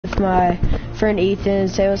my friend Ethan.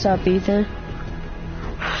 Say what's up, Ethan.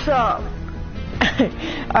 What's up?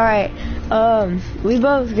 Alright, we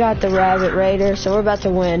both got the Rabbit Raider, so we're about to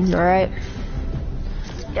win, alright?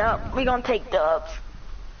 Yep, we gonna take dubs.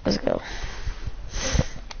 Let's go.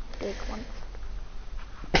 Big one.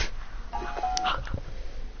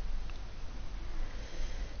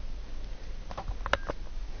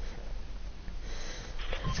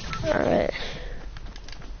 Alright.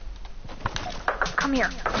 Come here.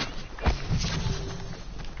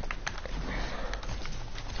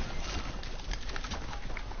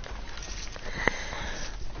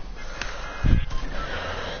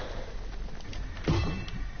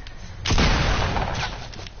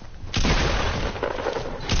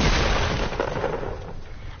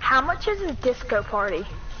 How much is a disco party?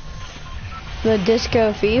 The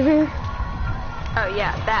Disco Fever? Oh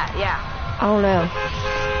yeah, that, yeah. I don't know.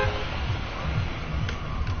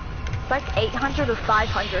 It's like 800 or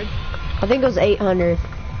 500. I think it was 800.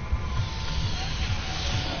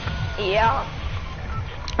 Yeah.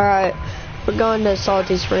 Alright, we're going to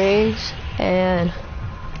Salty Springs, and...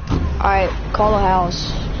 Alright, call the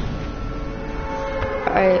house.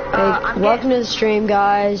 Alright, hey, welcome to the stream,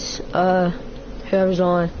 guys. Whoever's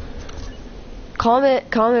on. Comment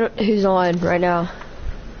who's on right now.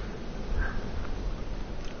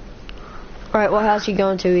 Alright, what house you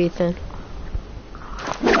going to, Ethan?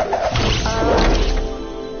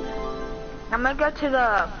 I'm gonna go to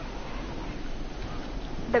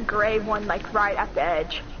the gray one, like right at the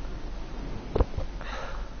edge.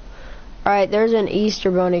 Alright, there's an Easter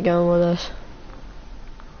bunny going with us.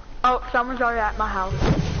 Oh, someone's already at my house.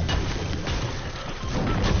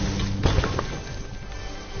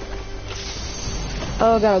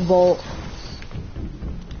 Oh, I got a bolt.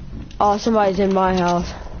 Oh, somebody's in my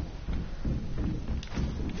house.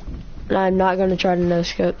 And I'm not gonna try to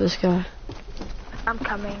no-scope this guy. I'm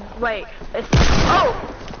coming. Wait, it's... Oh!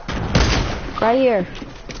 Right here.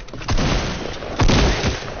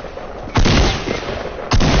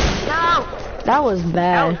 No! That was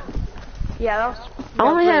bad. Yeah, that was I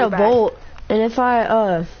only had a bad. bolt, and if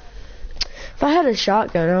I had a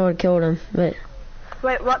shotgun, I would've killed him, but...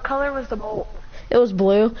 Wait, what color was the bolt? It was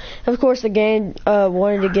blue. Of course, the game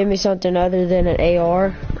wanted to give me something other than an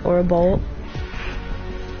AR or a bolt.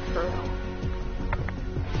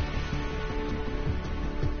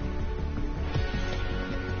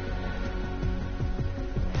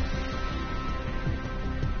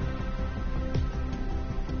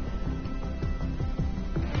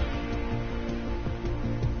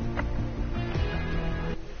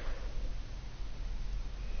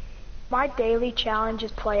 My daily challenge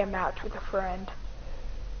is play a match with a friend.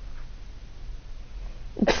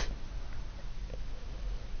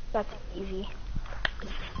 That's easy.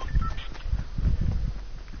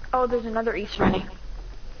 Oh, there's another Easter egg.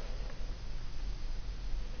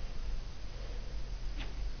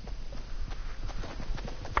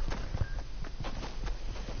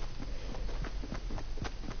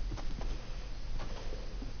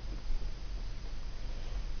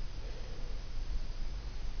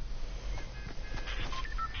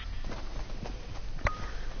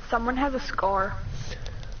 Someone has a scar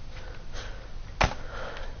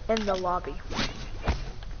in the lobby.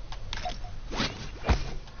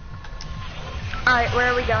 Alright,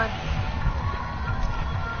 where are we going?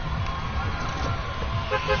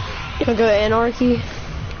 You wanna go to Anarchy?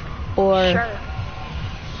 Or... Sure.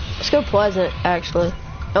 Let's go Pleasant, actually.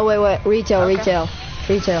 Oh, wait. Retail.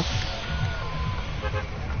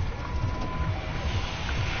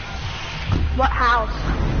 What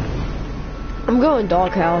house? I'm going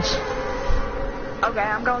Doghouse. Okay,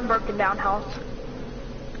 I'm going broken down house.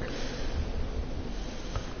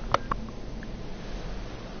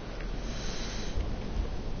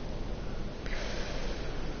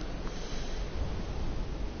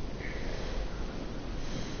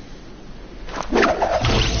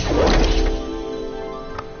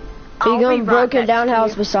 Are you going broken down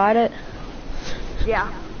house beside it?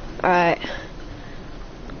 Yeah. Alright.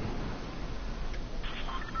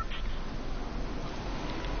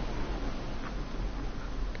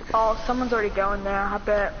 Oh, someone's already going there, I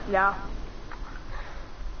bet. Yeah.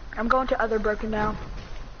 I'm going to other broken down.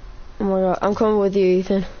 Oh my god, I'm coming with you,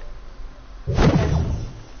 Ethan. Did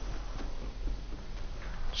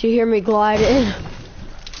you hear me glide in?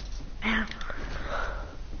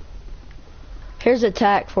 Here's a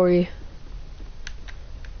tack for you.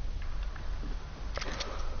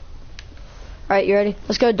 Alright, you ready?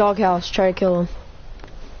 Let's go to Doghouse, try to kill him.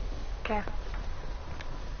 Okay.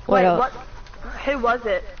 Wait, what? Who was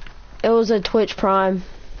it? It was a Twitch Prime.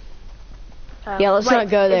 Yeah, let's not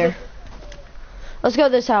go there. Let's go to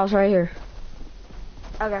this house right here.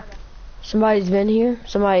 Okay. Somebody's been here.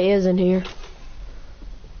 Somebody is in here.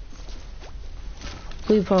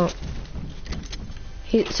 Blue pump.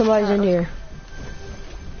 Somebody's in here.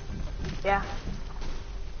 Yeah.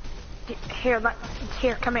 Here,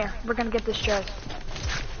 come here. We're gonna get this chest.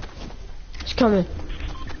 He's coming.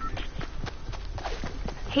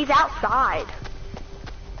 He's outside.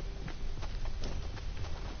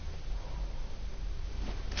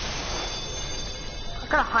 I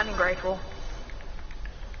got a hunting rifle.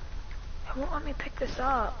 It won't let me pick this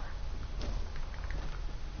up.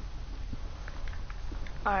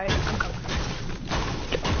 Alright, I'm coming.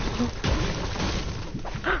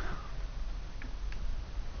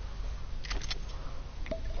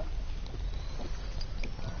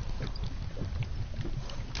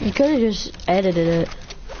 You could have just edited it.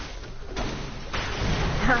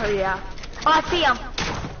 Oh yeah. Oh, I see him.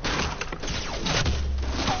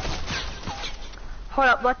 Hold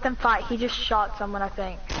up, let them fight. He just shot someone, I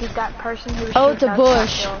think. He's that person who was Oh, it's a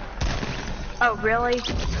bush. Oh, really?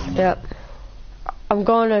 Yep. I'm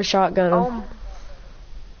going to shotgun him.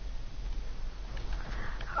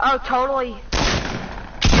 Oh, totally.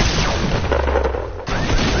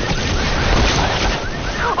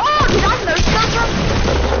 Oh, did I know something?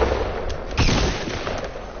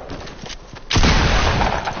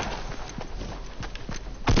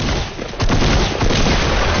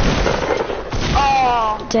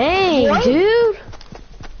 Oh. Dang, what? Dude.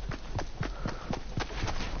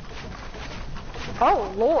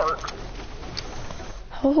 Oh, Lord.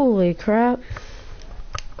 Holy crap.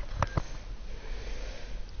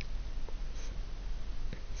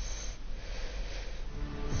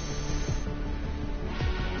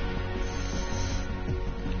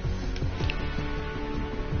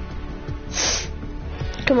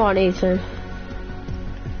 Come on, Ethan.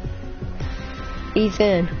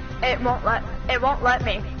 Ethan. It won't let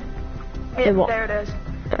me. It won't. There it is.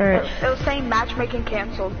 Alright. It was saying matchmaking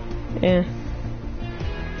canceled. Yeah.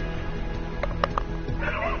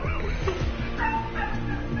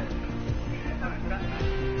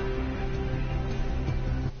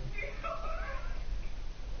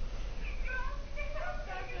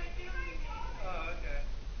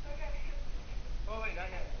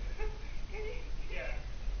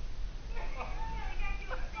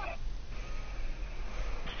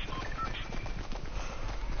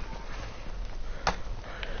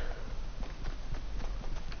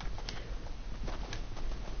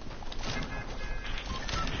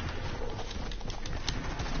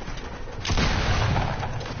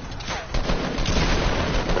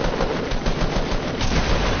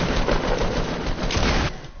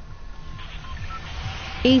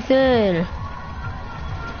 Ethan.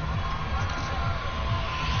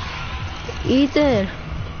 Ethan.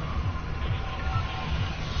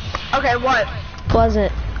 Okay, what?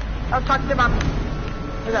 Pleasant. I'll talk to mom.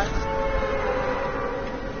 Okay.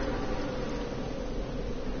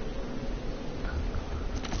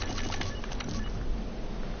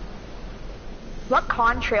 What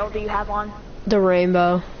contrail do you have on? The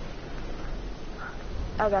rainbow.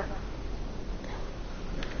 Okay.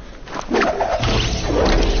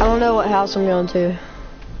 I don't know what house I'm going to.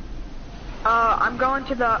 I'm going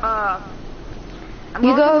to the,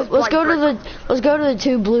 let's go to the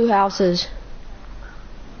two blue houses.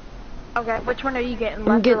 Okay, which one are you getting?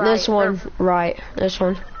 I'm getting right? this one, right. This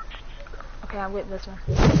one. Okay, I'm getting this one.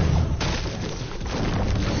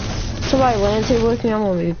 Somebody lands here with me, I'm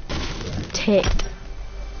gonna be ticked.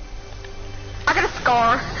 I got a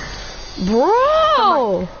scar.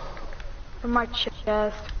 Bro! From my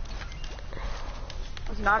chest.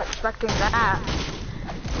 Was not expecting that.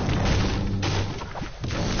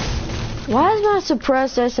 Why is my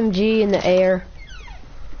suppressed SMG in the air?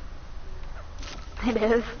 It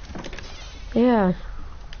is. Yeah.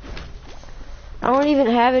 I don't even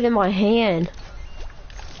have it in my hand.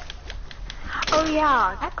 Oh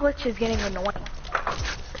yeah, that glitch is getting annoying.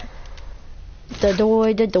 The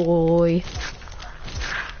doy.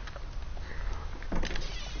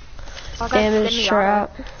 Damage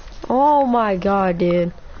trap. Oh my god,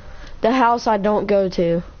 dude. The house I don't go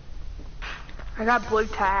to. I got blue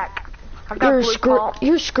tack. I got blue pump.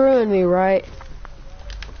 You're screwing me, right?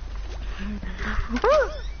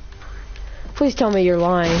 Please tell me you're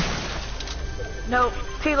lying. Nope.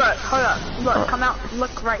 See, look, hold up. Look, come out,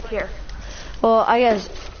 look right here. Well, I guess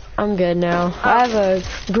I'm good now. I have a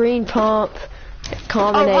green pump,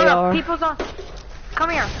 common AR. Hold up. People's on.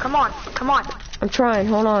 Come here. Come on. I'm trying,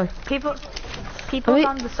 hold on. People's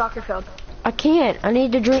on the soccer field. I can't. I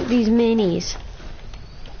need to drink these minis.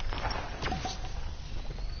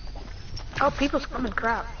 Oh, people's coming,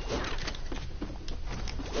 crap.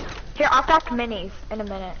 Here, I'll pack minis in a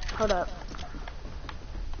minute. Hold up.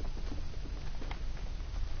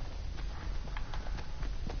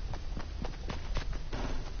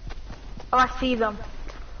 Oh, I see them.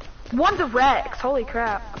 One's a Rex. Holy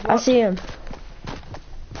crap. I see him.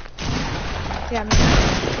 Yeah, me.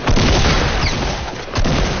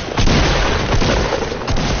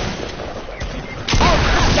 Oh,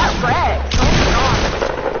 crap, that Rex. Oh my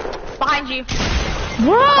god. Behind you.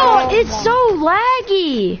 Bro, Oh, it's so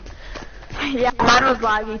laggy. Yeah, mine was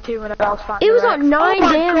laggy too when I was fighting. It was Rex. on 9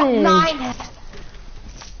 damage. God, 9.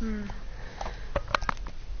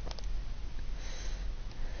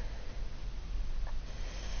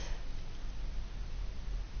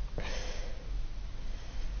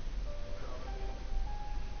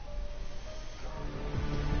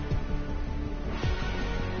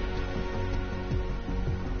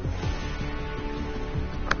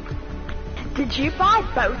 Did you buy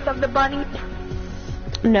both of the bunnies?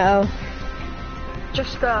 No.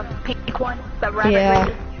 Just the pink one, the rabbit Yeah.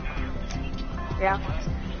 lady? Yeah.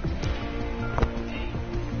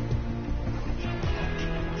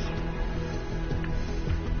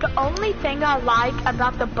 The only thing I like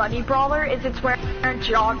about the bunny brawler is it's wearing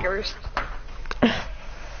joggers.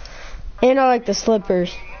 And I like the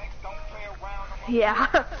slippers. Yeah.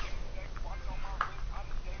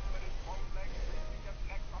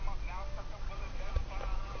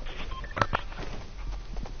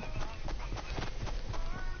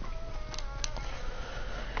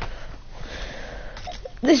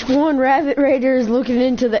 This one rabbit raider is looking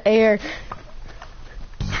into the air.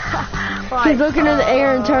 He's looking in the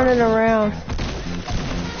air and turning around.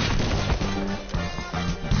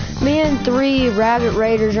 Me and 3 rabbit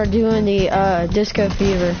raiders are doing the disco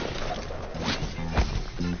fever.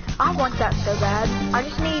 I want that so bad. I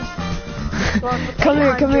just need. Well, Come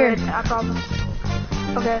here, come here. I promise.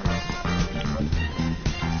 Okay.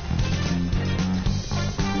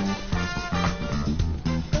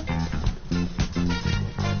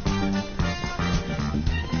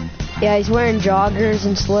 Yeah, he's wearing joggers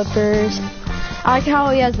and slippers. I like how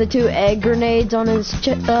he has the 2 egg grenades on his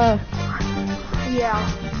Yeah.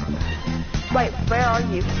 Wait, where are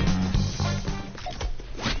you?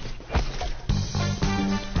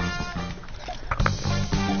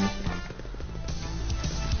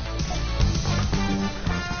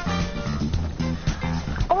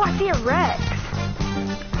 Oh, I see a Rex.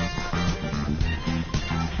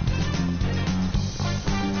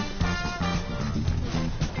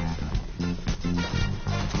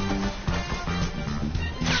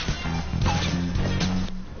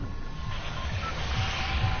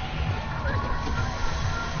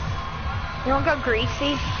 You wanna go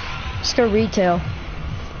greasy? Let's go retail.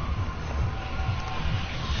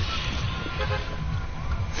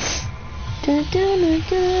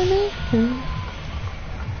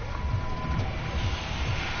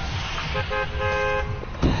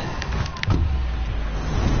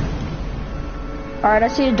 Alright, I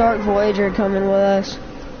see a Dark Voyager coming with us.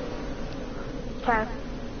 Okay.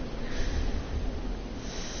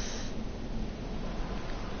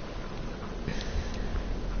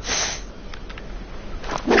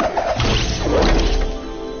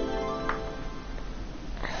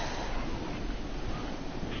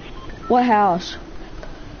 What house?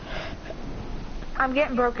 I'm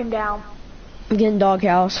getting broken down. I'm getting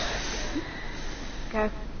doghouse. Okay.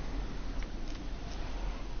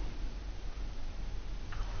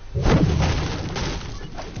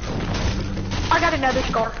 I got another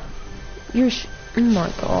scar. Oh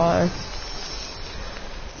my god.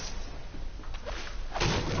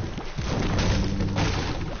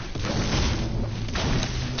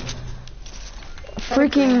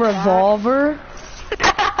 Freaking revolver.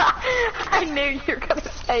 I knew you were gonna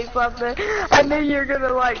say something. I knew you were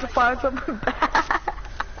gonna like find something bad.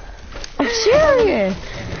 I'm serious.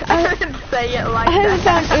 I didn't say it like I haven't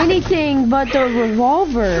that. found anything but the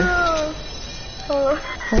revolver.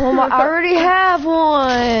 Oh my, I already have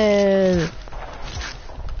one.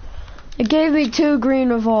 It gave me 2 green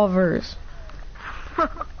revolvers.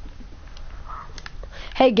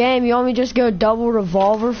 Hey game, you want me to just go double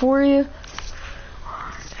revolver for you?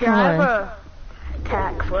 Here, I have a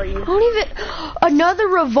tack for you. I don't even... Another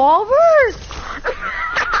revolver?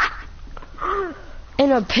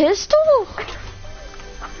 And a pistol?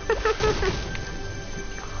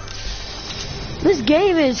 This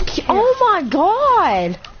game is... Oh my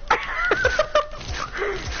god!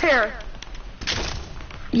 Here.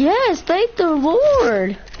 Yes, thank the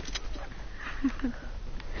Lord.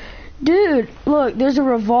 Dude, look, there's a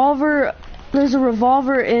revolver. There's a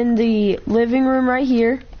revolver in the living room right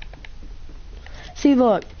here. See,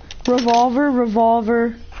 look.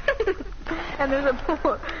 Revolver. And there's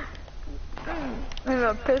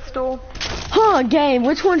a pistol. Huh, game,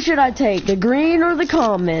 which one should I take? The green or the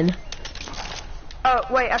common? Oh,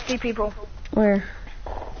 wait, I see people. Where?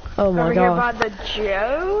 Oh my Over here god. by the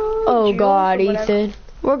Joe. Oh Jules god, or whatever. Ethan.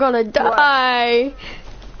 We're gonna die.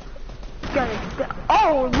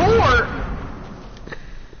 Oh Lord!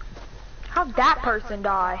 How'd that person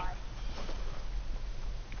die?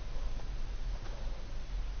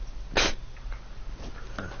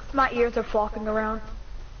 My ears are flopping around.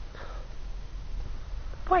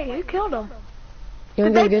 Wait, who killed him? You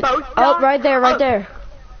Did wanna they go both get... die? Oh, right there, right Oh. there.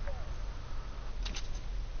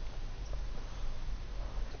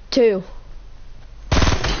 2.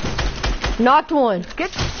 Knocked 1.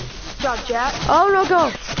 Good job, Jack. Oh no,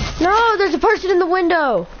 go. No, there's a person in the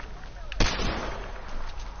window.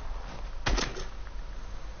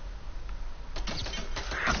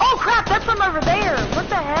 Oh crap, that's from over there. What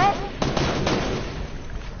the heck?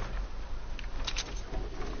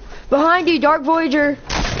 Behind you, Dark Voyager.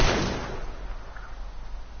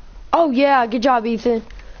 Oh yeah, good job, Ethan.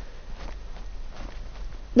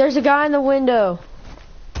 There's a guy in the window.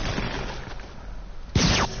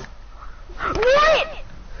 What?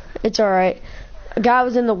 It's alright. A guy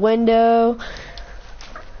was in the window.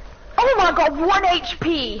 Oh my god, 1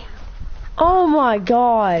 HP. Oh my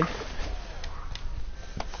god.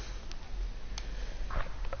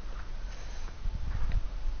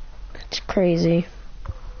 It's crazy.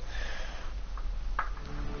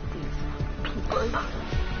 People.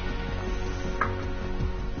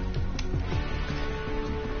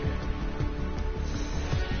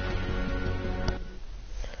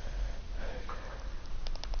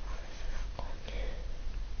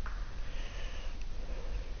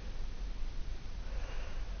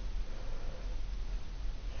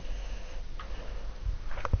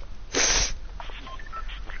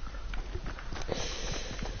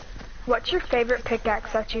 What's your favorite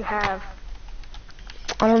pickaxe that you have?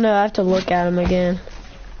 I don't know, I have to look at him again.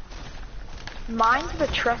 Mine's the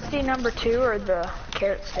trusty number 2 or the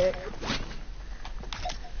carrot stick.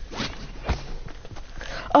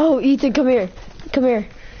 Oh, Ethan, come here. Come here.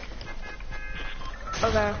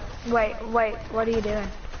 Okay. Wait, what are you doing?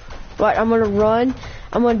 What, I'm gonna run.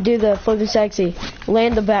 I'm gonna do the flippin' sexy.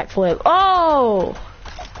 Land the backflip. Oh!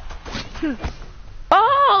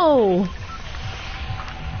 Oh!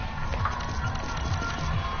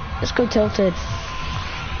 Let's go tilted.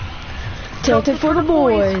 Tilted for the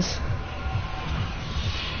boys.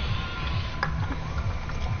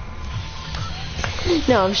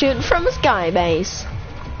 No, I'm shooting from a sky base.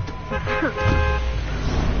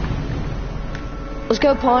 Let's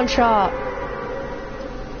go pawn shop.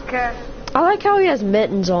 Okay. I like how he has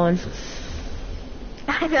mittens on.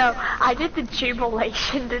 I know. I did the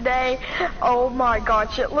jubilation today. Oh my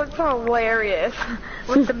gosh, it looks hilarious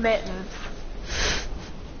with the mittens.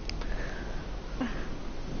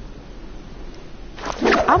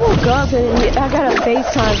 I woke up and I got a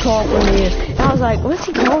FaceTime call from you. And I was like, what's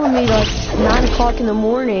he calling me like 9 o'clock in the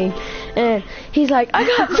morning? And he's like, I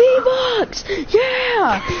got V-Bucks!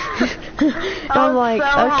 Yeah! And I'm like, so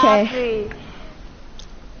okay. Happy.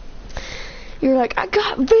 You're like, I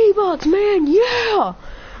got V-Bucks, man, yeah!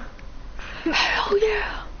 Hell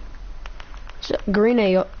yeah! So, green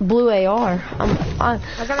AR, blue AR. I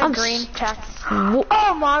got a I'm green tech. Wh-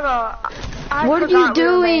 Oh my god. What are you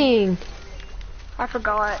doing? I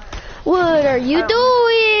forgot. What are you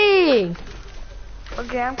doing?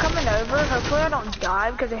 Okay, I'm coming over. Hopefully I don't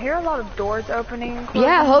die because I hear a lot of doors opening and closing.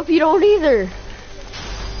 Yeah, I hope you don't either.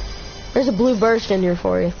 There's a blue burst in here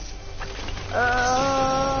for you.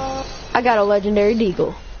 I got a legendary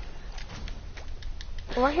deagle.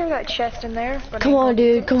 Well, I hear that chest in there. But Come on,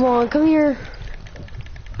 dude. Come on. Come here.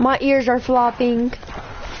 My ears are flopping.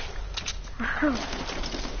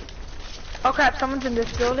 Oh crap, someone's in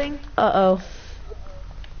this building. Uh-oh.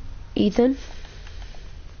 Ethan?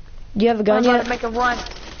 Do you have a gun I'm about yet? to make a run.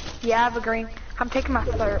 Yeah, I have a green. I'm taking my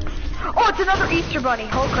slurp. Oh, it's another Easter bunny.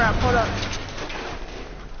 Oh crap, hold up.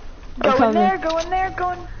 Go in there, go in there,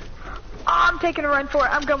 go in. Oh, I'm taking a run for it.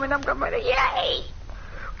 I'm going. Yay!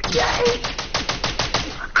 Yay!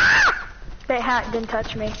 Ah! That hat didn't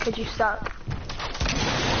touch me because you suck.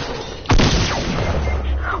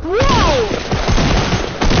 Whoa!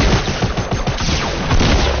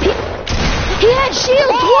 He had shield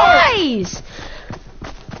twice!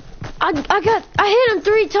 I hit him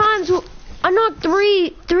 3 times. I knocked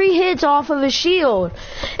three hits off of his shield.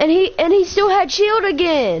 And he still had shield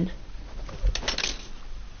again.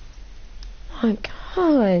 Oh my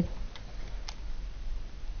god.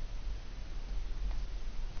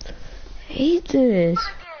 I hate this.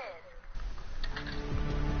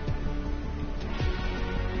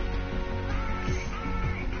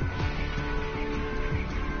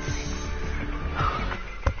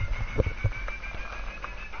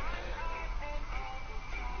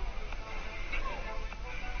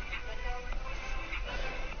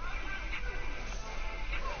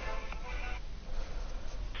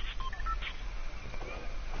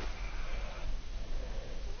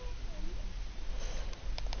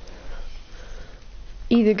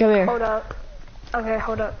 Ethan, come here. Hold up. Okay,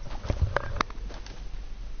 hold up.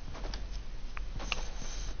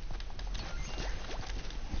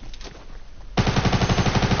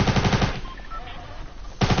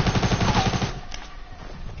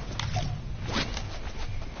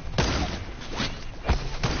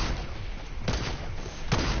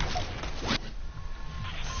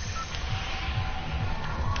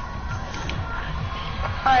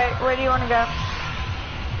 Alright, where do you want to go?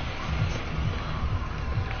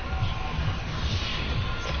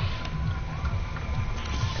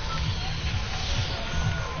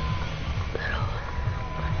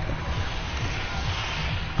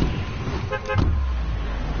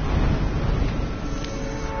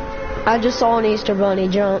 I just saw an Easter bunny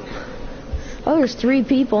jump. Oh, there's 3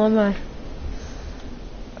 people on my...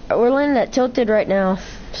 We're landing at Tilted right now,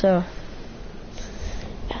 so...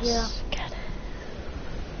 Yes. Yeah.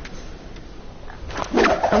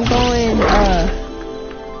 I'm going,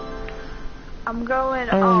 I'm going,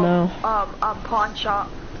 I don't know. pawn shop.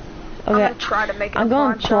 Okay. I'm gonna try to make it I'm a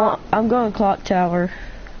going pawn shop. I'm going Clock Tower.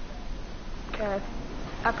 Okay.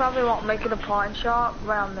 I probably won't make it a pawn shop,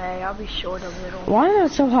 but I may. I'll be short a little. Why am I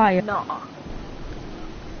so high? No.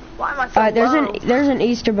 Why am I so Alright, low? there's an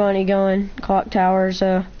Easter bunny going Clock Tower,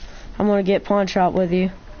 so I'm gonna get pawn shop with you.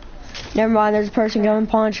 Never mind, there's a person going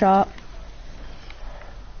pawn shop.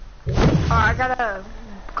 I got a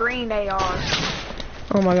green AR.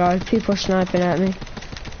 Oh my god, people are sniping at me.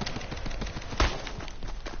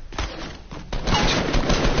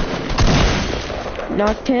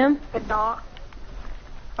 Knocked him. Good knock.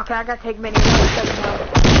 Okay, I gotta take mini. Is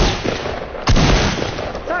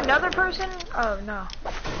there another person? Oh no.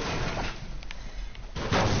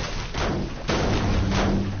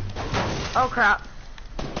 Oh crap.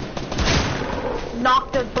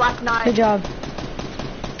 Knocked the Black Knight. Good job.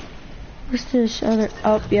 What's this other?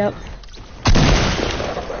 Oh, yep.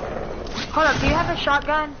 Hold up, do you have a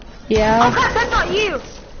shotgun? Yeah. Oh crap, that's not you!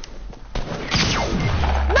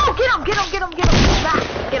 No, get him, get him, get him, get him!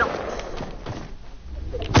 Back, get him.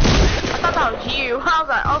 I thought that was you. I was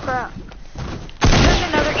like, oh crap. There's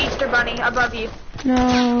another Easter bunny above you.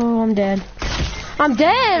 No, I'm dead. I'm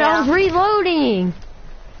dead! Yeah. I was reloading!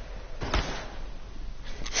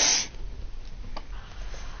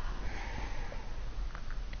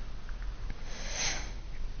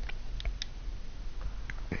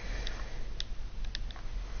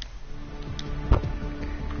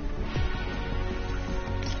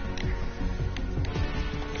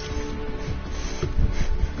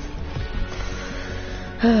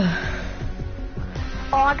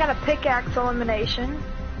 Oh, I got a pickaxe elimination.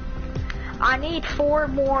 I need 4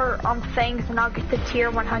 more things and I'll get the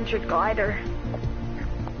tier 100 glider.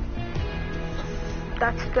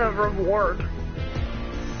 That's the reward.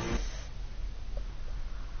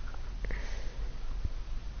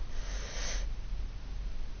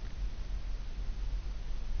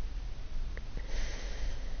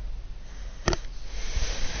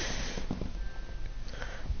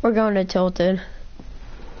 We're going to Tilted.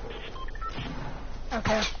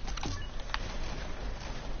 Okay.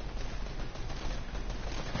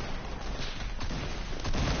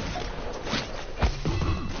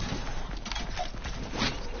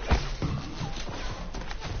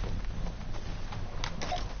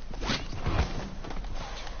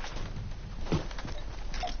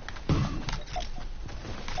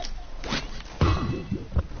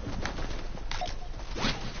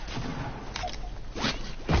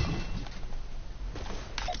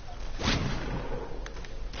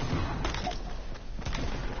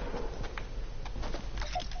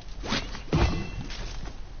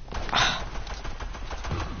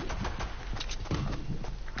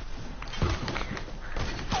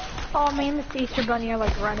 Oh, me and this Easter bunny are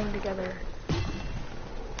like running together.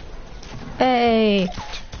 Hey.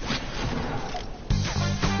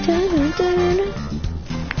 Dun, dun, dun.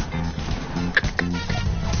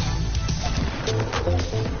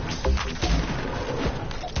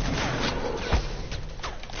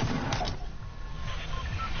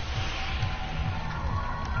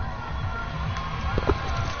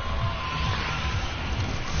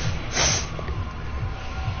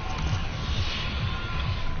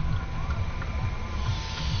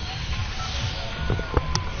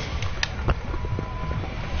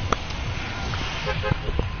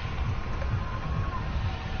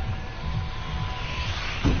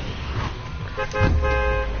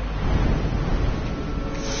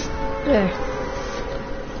 There.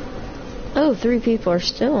 Oh, 3 people are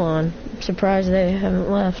still on. I'm surprised they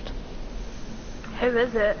haven't left. Who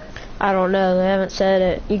is it? I don't know. They haven't said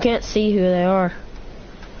it. You can't see who they are.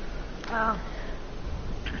 Oh.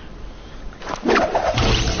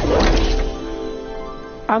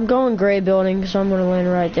 I'm going gray building, so I'm gonna land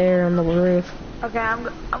right there on the roof. Okay,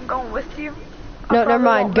 I'm going with you. No, never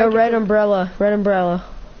mind. Go red umbrella. Red umbrella.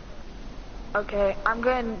 Okay, I'm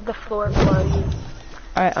getting the floor below you.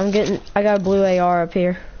 Alright, I got a blue AR up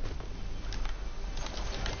here.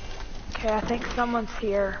 Okay, I think someone's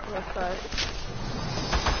here with us.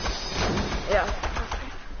 Yeah.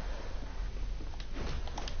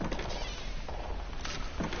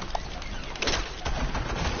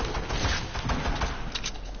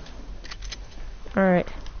 Alright.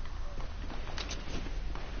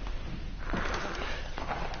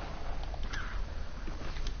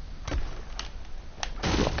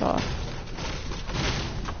 God.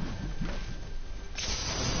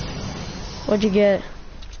 What'd you get?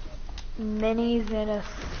 Minis and a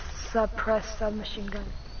suppressed submachine gun.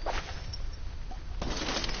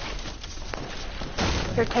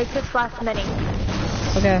 Here, take this last mini.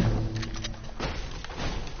 Okay.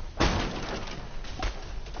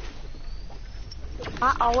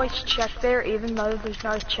 I always check there even though there's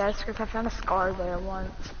no chest because I found a scar there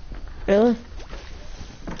once. Really?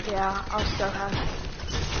 Yeah, I was so happy.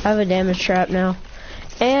 I have a damage trap now.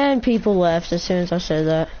 And people left as soon as I said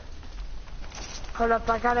that. Hold up,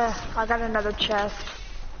 I got another chest.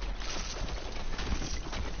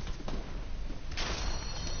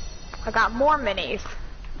 I got more minis.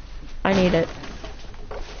 I need it.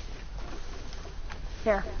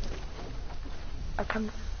 Here.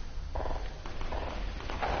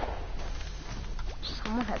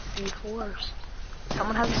 Someone has C4s.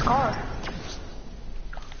 Someone has a scar.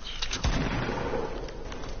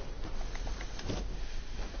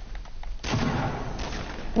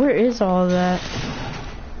 Where is all of that?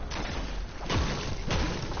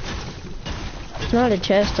 There's not a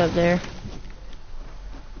chest up there.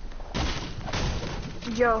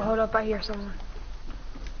 Yo, hold up, I hear someone.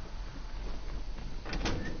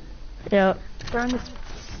 Yep. They're in this.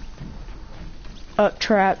 Oh,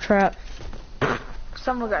 trap.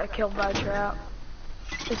 Someone got killed by a trap.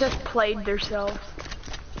 They just played themselves.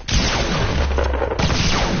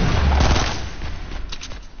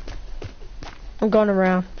 I'm going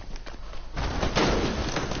around.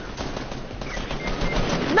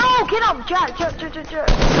 No, get up, Jack.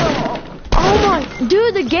 Oh my,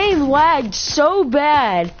 dude, the game lagged so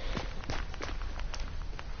bad.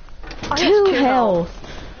 2 health.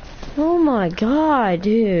 Oh my god,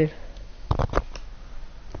 dude.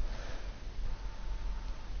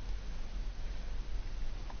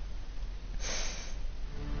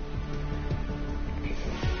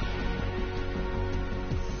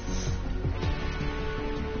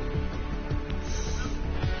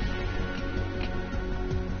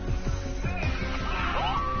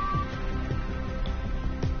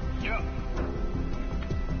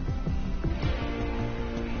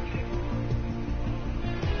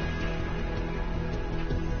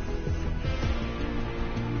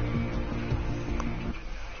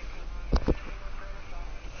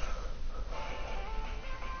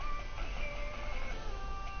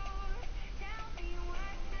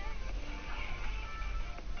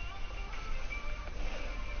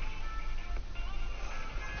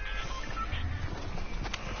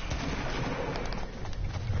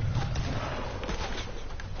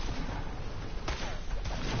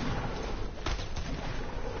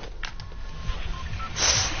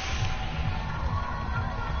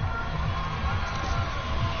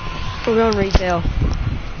 We're going retail.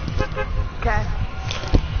 Okay.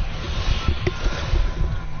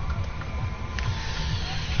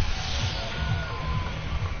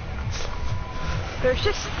 There's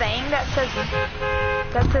this thing that says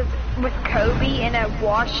with Kobe in a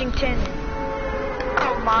Washington.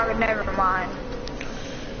 Oh my, never mind.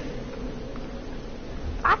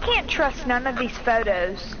 I can't trust none of these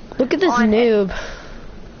photos. Look at this noob.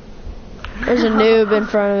 There's a noob in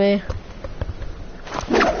front of me.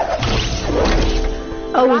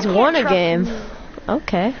 Oh, he's won a game.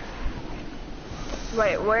 Okay.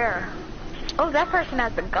 Wait, where? Oh, that person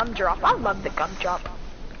has the gumdrop. I love the gumdrop.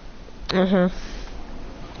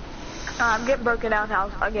 I'm getting broken down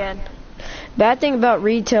house again. Bad thing about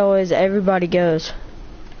retail is everybody goes.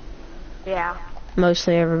 Yeah.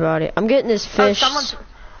 Mostly everybody. I'm getting this fish.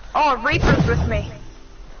 Oh, Reaper's with me.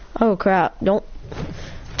 Oh crap! Don't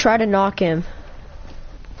try to knock him.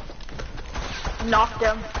 Knocked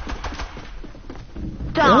him.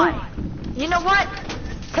 Die. You know what?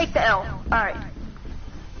 Take the L. Alright.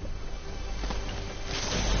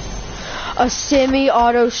 A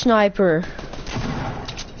semi-auto sniper.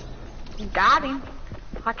 Got him.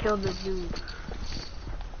 I killed the dude.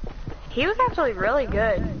 He was actually really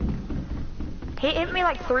good. He hit me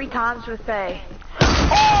like 3 times with a...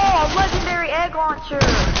 Oh, legendary egg launcher!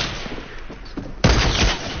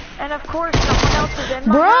 And of course, someone else is in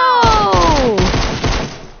my Bro!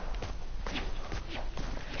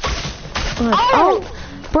 Oh!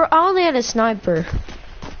 Bro, I only had a sniper.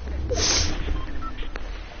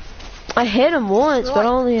 I hit him once, but I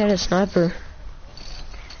only had a sniper.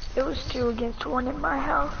 It was 2 against 1 in my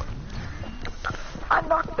house. I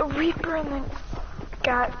knocked the Reaper and then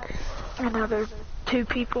got another 2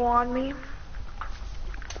 people on me.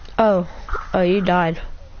 Oh, you died.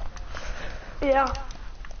 Yeah.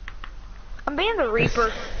 I'm being the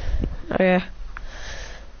Reaper. Okay.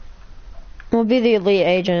 We'll be the elite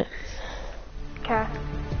agent. Okay.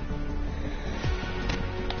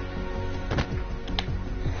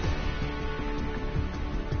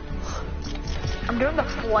 I'm doing the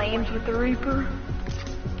flames with the Reaper.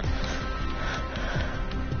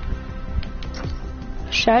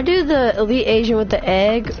 Should I do the elite agent with the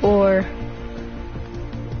egg, or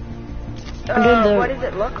I'm doing the, what does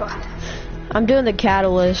it look like? I'm doing the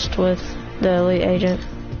catalyst with the elite agent,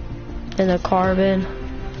 and the carbon,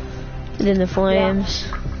 and then the flames.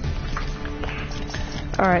 Yeah.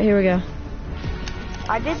 All right, here we go.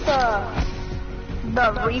 I did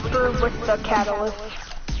the Reaper with the catalyst.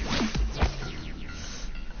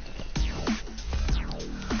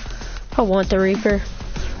 I want the Reaper.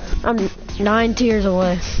 I'm 9 tiers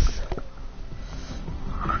away.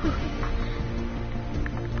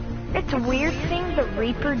 It's weird seeing the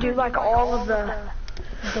Reaper do like all of the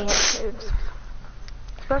dance moves.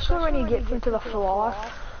 Especially when he gets into the floss.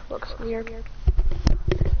 Looks weird.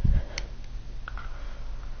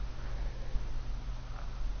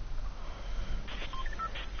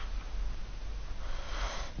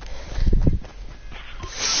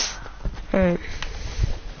 Alright.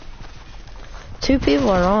 2 people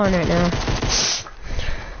are on right now.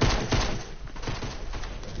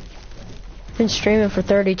 Been streaming for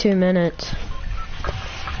 32 minutes.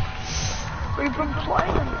 We've been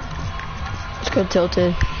playing. Let's go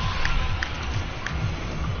tilted.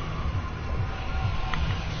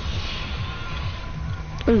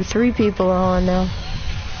 Ooh, 3 people are on now.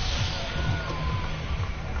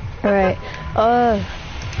 Alright.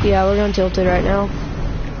 Yeah, we're going tilted right now.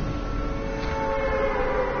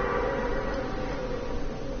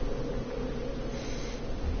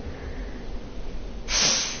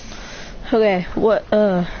 Okay,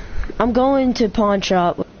 I'm going to pawn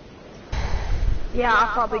shop. Yeah,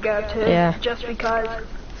 I'll probably go too. Yeah. Just because.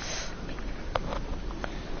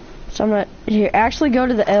 So I'm gonna, here, actually go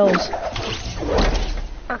to the L's.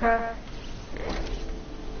 Okay.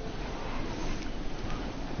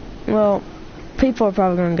 Well, people are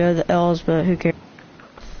probably gonna go to the L's, but who cares?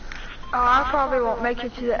 Oh, I probably won't make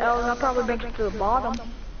it to the L's. I'll probably make it to the bottom.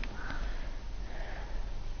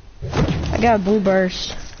 I got a blue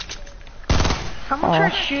burst. Someone tried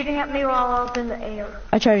shooting at me while I was in the air.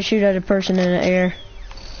 I tried to shoot at a person in the air.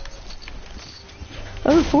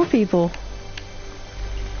 Oh, 4 people.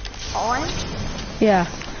 On? Yeah.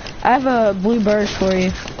 I have a blue burst for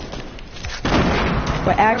you.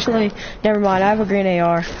 But actually, never mind. I have a green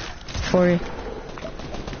AR for you.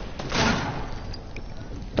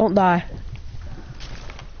 Don't die.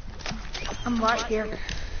 I'm right here.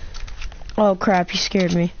 Oh crap, you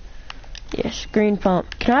scared me. Yes, green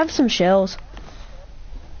pump. Can I have some shells?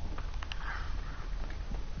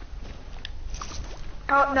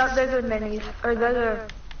 Oh, no, those are minis. Or those are...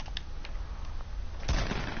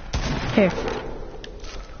 Here.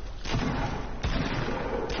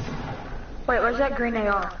 Wait, where's that green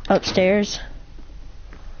AR? Upstairs.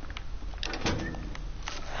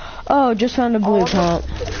 Oh, just found a blue pump.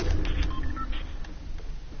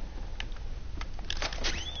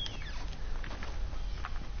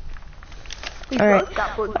 Alright.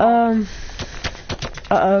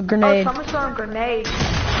 Grenade. Oh, someone's throwing a grenade.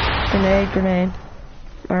 Grenade.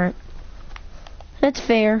 Alright. That's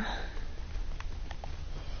fair.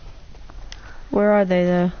 Where are they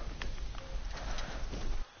though?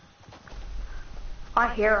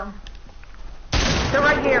 I hear them. They're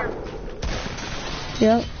right here.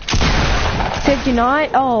 Yep.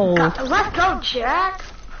 59? Oh. Let's go, Jack.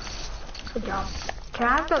 Good job. Can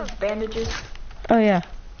I have those bandages? Oh yeah.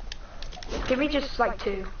 Give me just like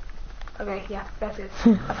 2. Okay, yeah, that's it.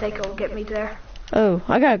 I think it'll get me there. Oh,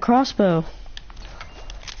 I got a crossbow.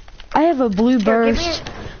 I have a blue burst,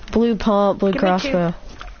 blue pump, blue crossbow.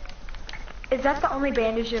 Is that the only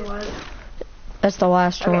bandage it was? That's the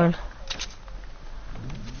last one.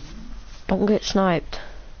 Don't get sniped.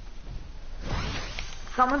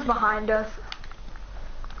 Someone's behind us.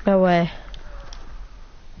 No way.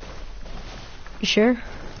 You sure?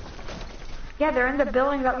 Yeah, they're in the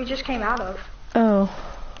building that we just came out of. Oh.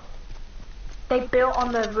 They built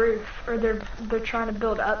on the roof, or they're trying to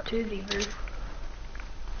build up to the roof.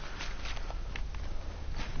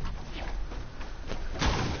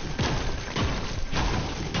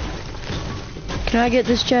 Can I get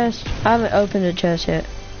this chest? I haven't opened the chest yet.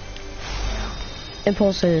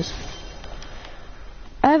 Impulses.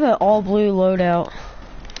 I have an all blue loadout.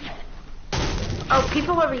 Oh,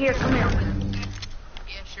 people over here, come here.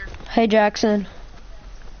 Yeah, sure. Hey Jackson.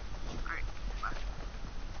 Alright, bye.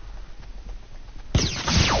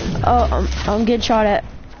 Oh, I'm getting shot at.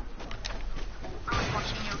 I was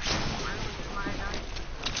watching your stream earlier when I died.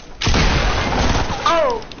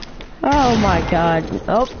 Oh! Oh my god.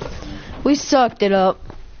 Oh, we sucked it up.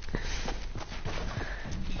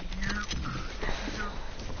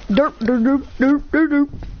 Derp, derp, derp, derp, derp, derp.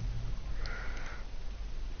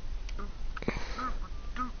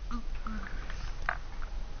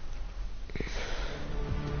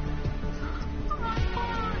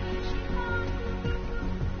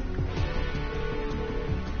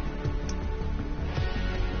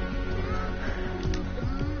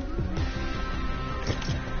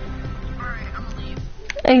 Alright, I'm gonna leave.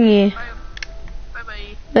 Yeah. Bye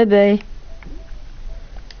bye. Bye bye.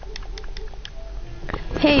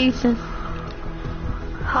 Hey Ethan.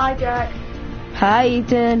 Hi, Jack. Hi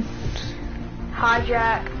Ethan. Hi,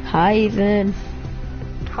 Jack. Hi Ethan.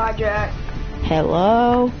 Hi, Jack.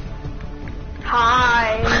 Hello.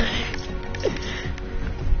 Hi.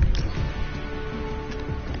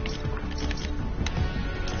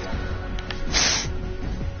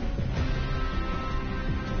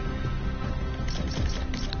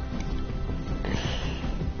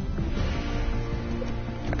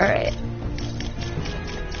 Alright.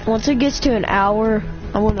 Once it gets to an hour,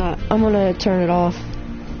 I'm gonna turn it off.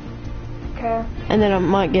 Okay. And then I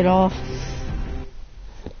might get off.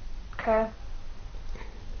 Okay.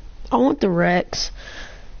 I want the Rex.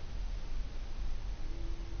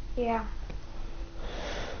 Yeah.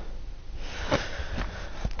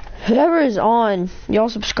 Whoever is on, y'all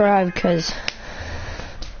subscribe, cause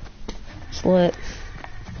it's lit.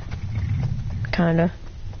 Kinda.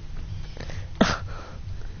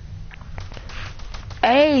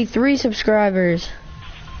 Hey, 3 subscribers.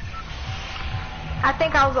 I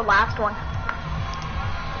think I was the last one.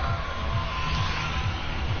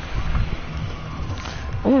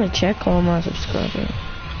 I wanna check all my subscribers.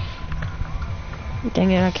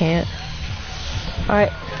 Dang it, I can't.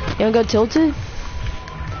 Alright, you wanna go tilted?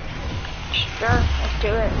 Sure, let's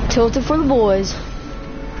do it. Tilted for the boys.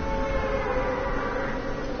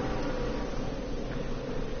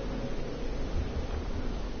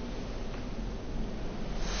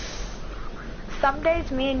 Some days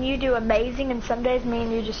me and you do amazing, and some days me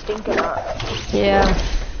and you just stink it up. Yeah.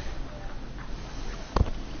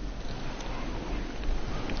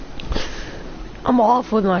 I'm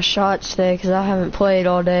off with my shots today because I haven't played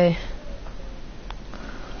all day.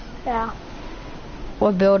 Yeah.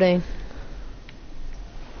 What building?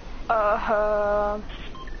 Uh-huh.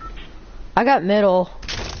 I got middle.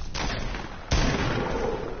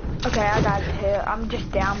 Okay, I got it too. I'm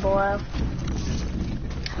just down below.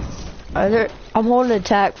 I'm holding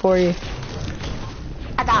attack for you.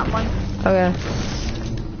 I got one. Okay.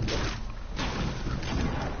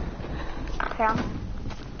 Okay.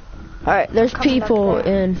 Alright, there's Coming up people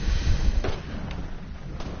there. in.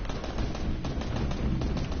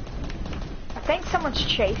 I think someone's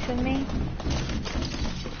chasing me.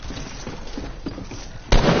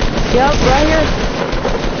 Yup, right here.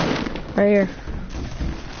 Right here.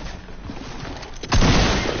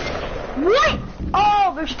 What?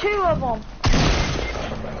 Oh, there's 2 of them.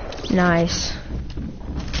 Nice.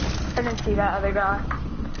 I didn't see that other guy.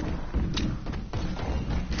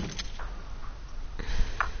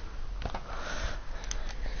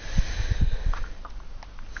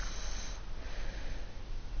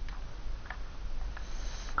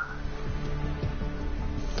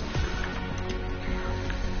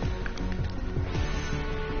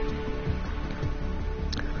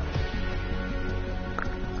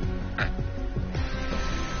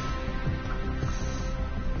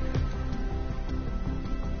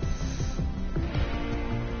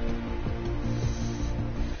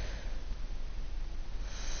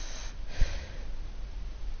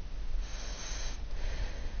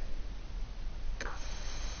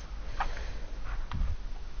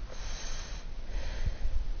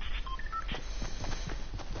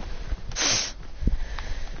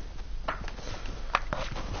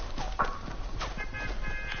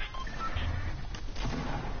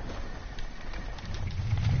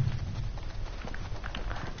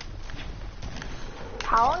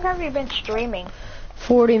 How long have you been streaming?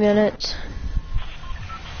 40 minutes.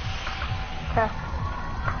 Okay.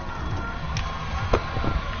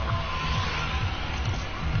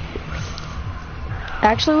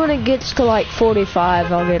 Actually, when it gets to like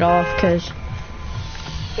 45, I'll get off, cause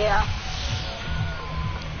Yeah.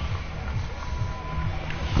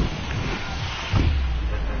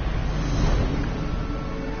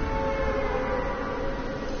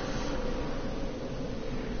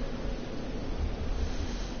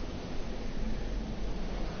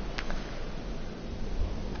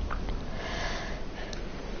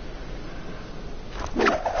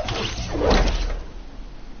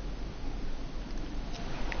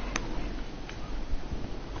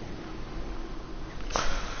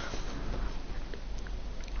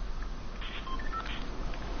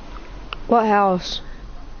 What house?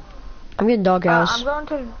 I'm getting doghouse. I'm going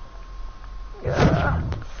to.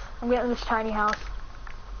 I'm getting this tiny house.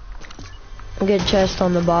 I'm getting chest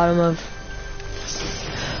on the bottom of.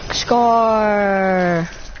 Scar.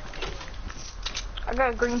 I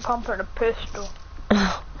got a green pump and a pistol.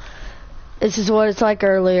 This is what it's like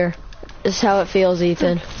earlier. This is how it feels,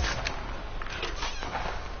 Ethan.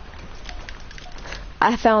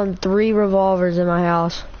 I found 3 revolvers in my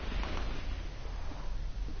house.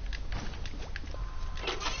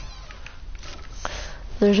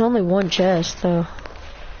 There's only 1 chest, though.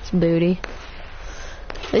 It's booty.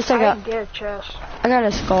 At least I didn't get a chest. I got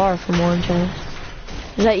a scar from 1 chest.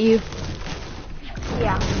 Is that you?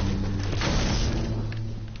 Yeah.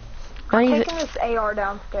 I'm taking this AR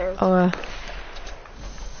downstairs. Oh,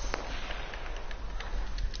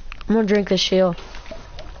 I'm gonna drink the shield.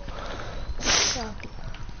 Yeah.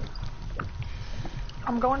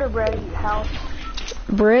 I'm going to Red's house.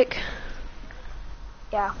 Brick?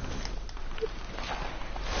 Yeah.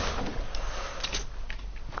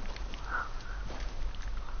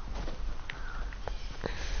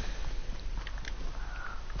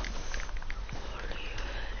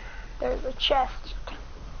 There's a chest.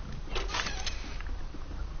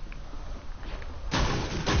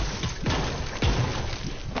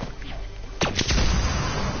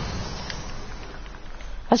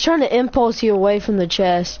 I was trying to impulse you away from the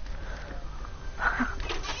chest.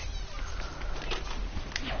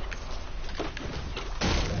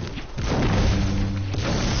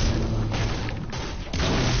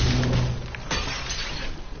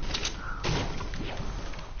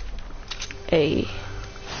 Hey.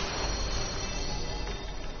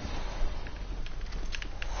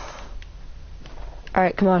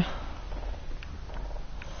 Alright, come on.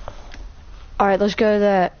 Alright, let's go to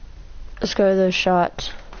that. Let's go to those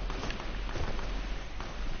shots.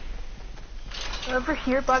 Over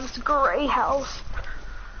here by this gray house.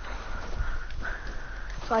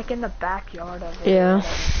 It's like in the backyard of it. Yeah.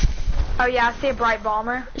 Oh yeah, I see a bright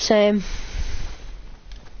bomber. Same.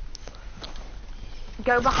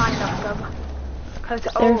 Go behind them, Cause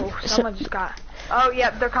someone just got. Oh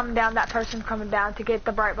yep, they're coming down. That person's coming down to get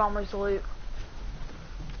the bright bomber's loot.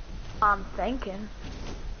 I'm thinking.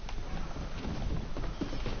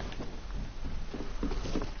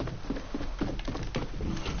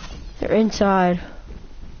 They're inside.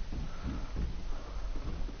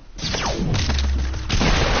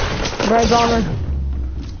 Bright bomber.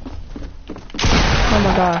 Oh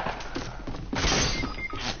my god.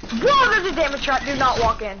 Whoa, there's a damage trap. Do not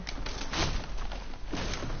walk in.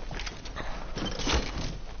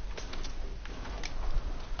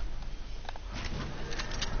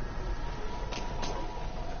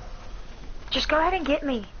 Just go ahead and get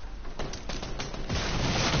me.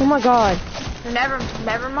 Oh my god.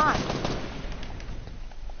 Never mind.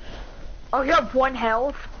 Oh, you have 1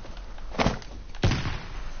 health?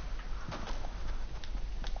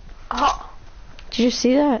 Oh. Did you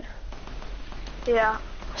see that? Yeah.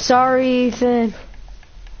 Sorry, Ethan.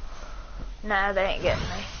 Nah, they ain't getting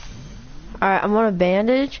me. Alright, I'm on a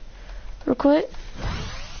bandage. Real quick.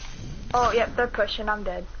 Oh, yep, they're pushing. I'm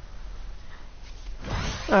dead.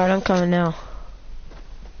 Alright, I'm coming now.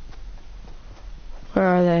 Where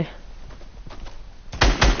are they?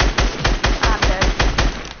 I'm dead.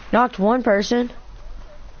 Knocked 1 person.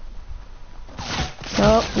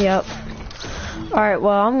 Oh, yep. Alright,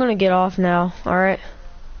 well, I'm gonna get off now. Alright.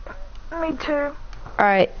 Me too.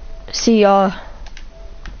 Alright. See y'all.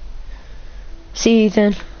 See you,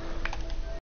 Ethan.